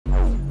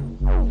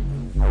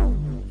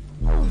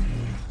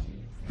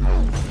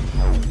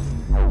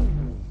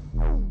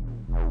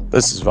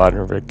This is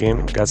Vodner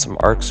Gaming. Got some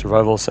Ark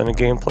Survival Ascended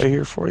gameplay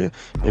here for you.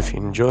 If you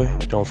enjoy,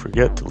 don't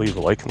forget to leave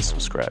a like and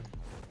subscribe.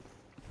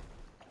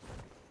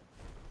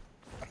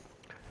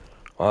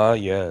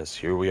 Yes,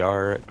 here we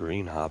are at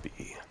Green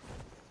Hobby.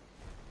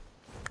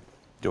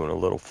 Doing a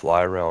little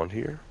fly around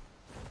here.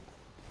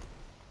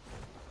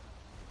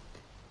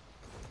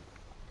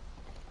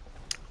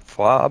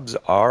 Fobs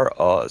R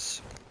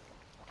Us.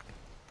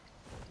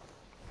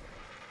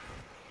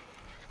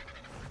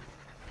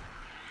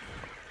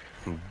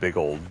 Big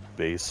old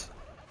base.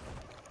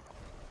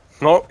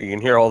 Oh, you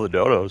can hear all the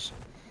dodos.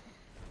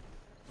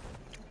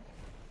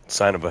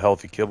 Sign of a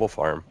healthy kibble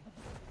farm.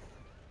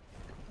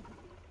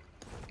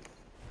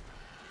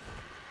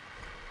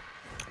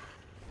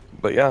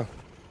 But yeah,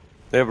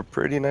 they have a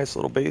pretty nice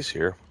little base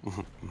here.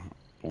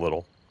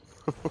 Little.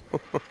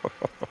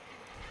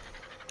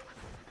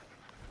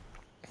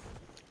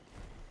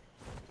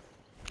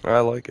 I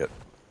like it.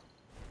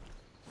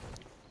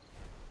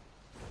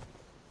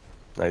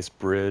 Nice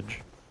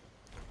bridge.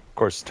 Of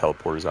course,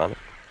 teleporters on it.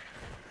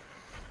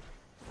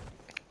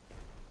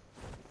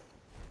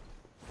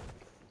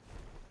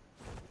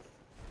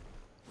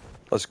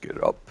 Let's get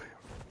it up.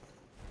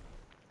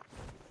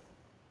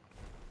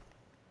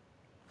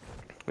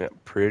 Yeah,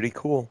 pretty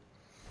cool.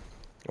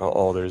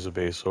 Oh, there's a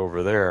base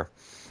over there.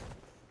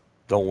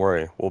 Don't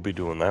worry, we'll be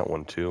doing that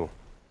one too.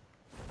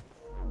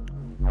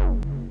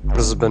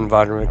 This has been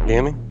Vodner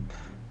Gaming.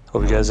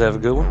 Hope you guys have a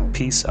good one.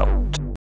 Peace out.